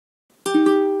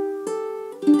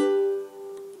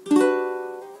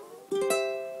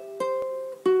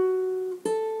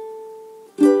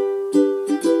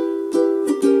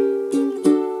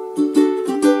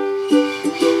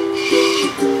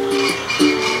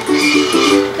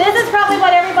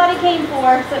came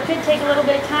for, so it could take a little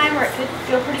bit of time or it could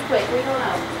go pretty quick. We don't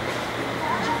know.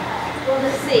 We'll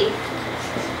just see.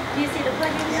 Do you see the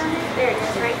plug-in down there? There it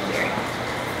is, right here.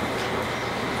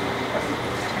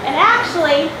 And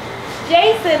actually,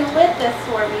 Jason lit this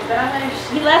for me, but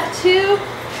he left two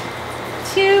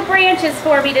branches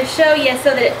for me to show you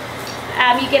so that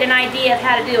you get an idea of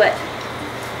how to do it.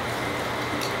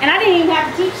 And I didn't even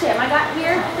have to teach him. I got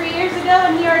here 3 years ago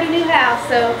and he already knew how.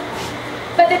 So,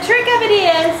 but the trick of it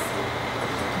is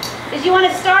you want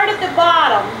to start at the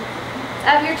bottom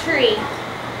of your tree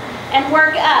and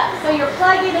work up. So your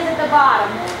plug-in is at the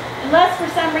bottom. Unless for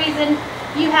some reason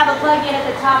you have a plug-in at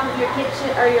the top of your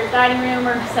kitchen or your dining room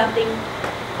or something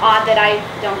odd that I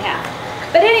don't have.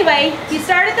 But anyway, you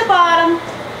start at the bottom.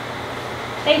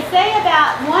 They say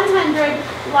about 100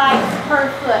 lights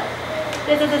per foot.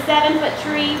 This is a 7-foot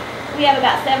tree. We have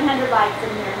about 700 lights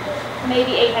in here,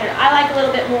 maybe 800. I like a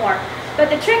little bit more. But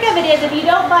the trick of it is if you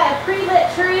don't buy a pre-lit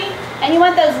tree and you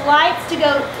want those lights to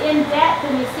go in depth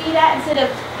and you see that instead of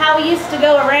how we used to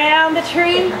go around the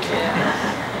tree,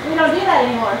 we don't do that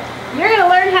anymore. You're going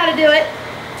to learn how to do it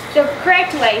the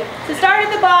correct way. So start at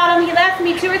the bottom. He left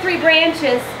me 2 or 3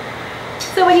 branches.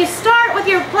 So when you start with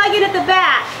your plug-in at the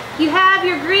back, you have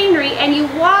your greenery and you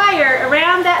wire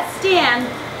around that stem,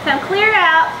 come clear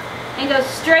out and go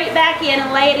straight back in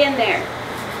and lay it in there.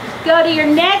 Go to your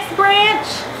next branch,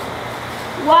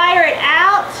 wire it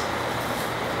out,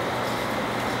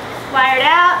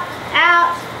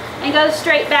 out, and go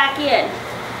straight back in.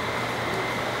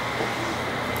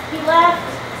 He left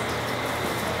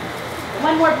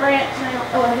one more branch.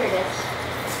 Oh, here it is.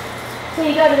 So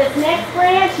you go to this next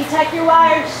branch, you tuck your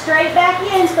wires straight back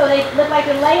in so they look like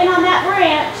they're laying on that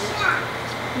branch.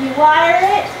 You wire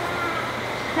it,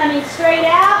 coming straight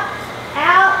out,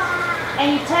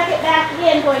 and you tuck it back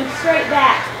in, going straight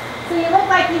back. So you look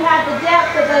like you have the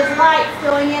depth of those lights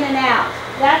going in and out.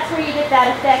 That's where you get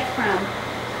that effect from.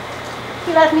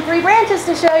 He left me 3 branches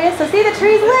to show you, so see the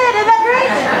tree's lit, isn't that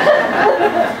great?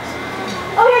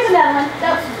 Oh, here's another one.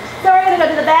 So we're going to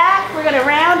go to the back, we're going to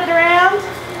round it around,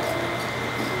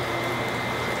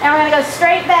 and we're going to go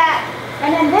straight back. And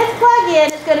then this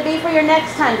plug-in is going to be for your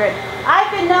next 100.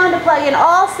 I've been known to plug in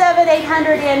all 700,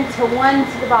 800 into one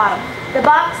to the bottom. The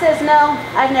box says no.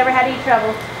 I've never had any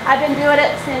trouble. I've been doing it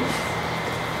since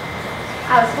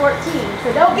I was 14.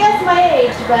 So don't guess my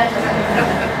age, but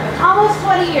almost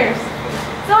 20 years.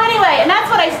 So anyway, and that's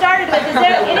what I started with. Does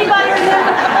anybody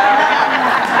remember?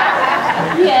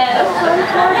 Yes,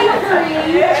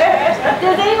 43.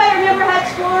 Does anybody remember Hutch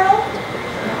Floral?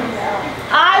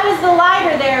 I was the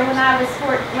lighter there when I was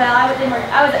 14. Well, I was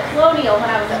at Colonial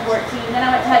when I was at 14. Then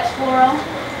I went to Hutch Floral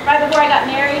right before I got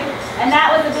married. And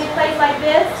that was a big place like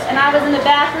this. And I was in the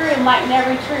back room lighting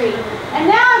every tree.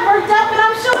 And now I've worked up and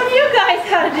I'm showing you guys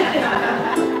how to do it.